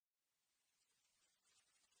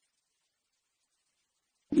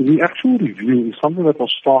The actual review is something that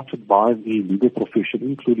was started by the legal profession,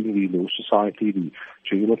 including the Law Society, the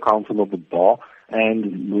General Counsel of the Bar,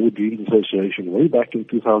 and Law Deans Association way back in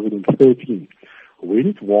 2013. When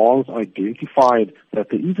it was identified that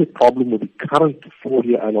there is a problem with the current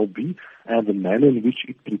 4-year LLB and the manner in which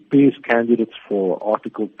it prepares candidates for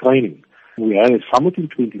article training. We had a summit in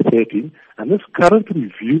 2013, and this current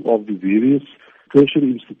review of the various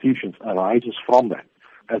tertiary institutions arises from that.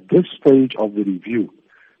 At this stage of the review,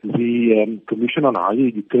 the Commission on Higher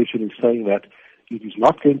Education is saying that it is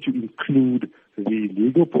not going to include the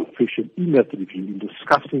legal profession in that review in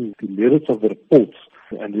discussing the merits of the reports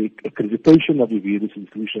and the accreditation of the various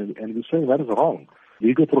institutions, and we're saying that is wrong.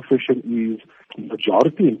 Legal profession is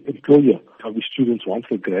majority employer of the students once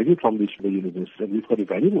they graduate from this university, and we've got a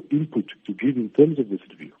valuable input to give in terms of this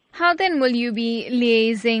review. How then will you be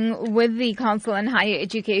liaising with the Council on Higher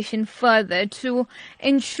Education further to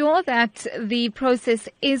ensure that the process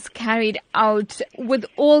is carried out with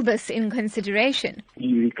all this in consideration?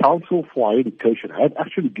 The Council for Higher Education had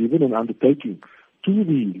actually given an undertaking to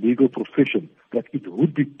the legal profession that it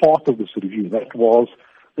would be part of this review. That was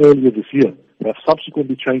earlier this year. They have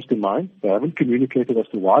subsequently changed their mind. They haven't communicated as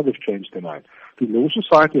to why they've changed their mind. The Law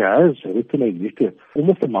Society has written a letter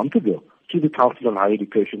almost a month ago to the Council on Higher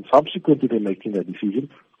Education, subsequent to them making that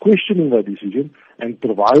decision, questioning that decision, and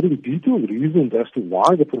providing detailed reasons as to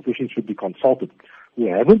why the profession should be consulted. We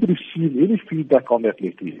haven't received any feedback on that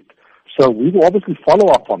letter yet. So we will obviously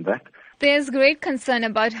follow up on that. There's great concern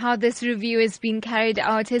about how this review is being carried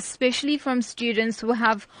out, especially from students who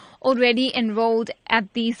have already enrolled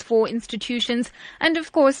at these 4 institutions, and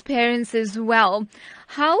of course parents as well.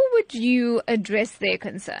 How would you address their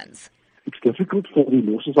concerns? It's difficult for the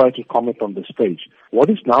Law Society to comment on this stage.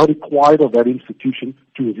 What is now required of that institution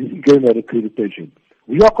to regain that accreditation?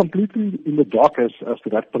 We are completely in the dark as to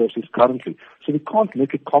that process currently, so we can't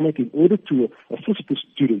make a comment in order to assist the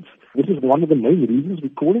students. This is one of the main reasons we're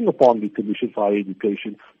calling upon the Commission for Higher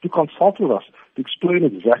Education to consult with us, to explain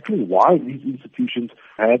exactly why these institutions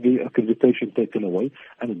had their accreditation taken away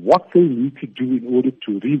and what they need to do in order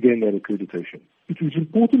to regain that accreditation. It is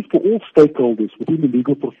important for all stakeholders within the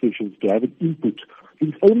legal professions to have an input. It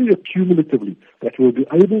is only accumulatively that we'll be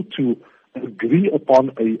able to agree upon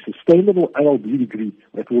a sustainable LLB degree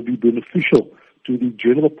that will be beneficial to the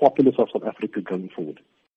general populace of South Africa going forward.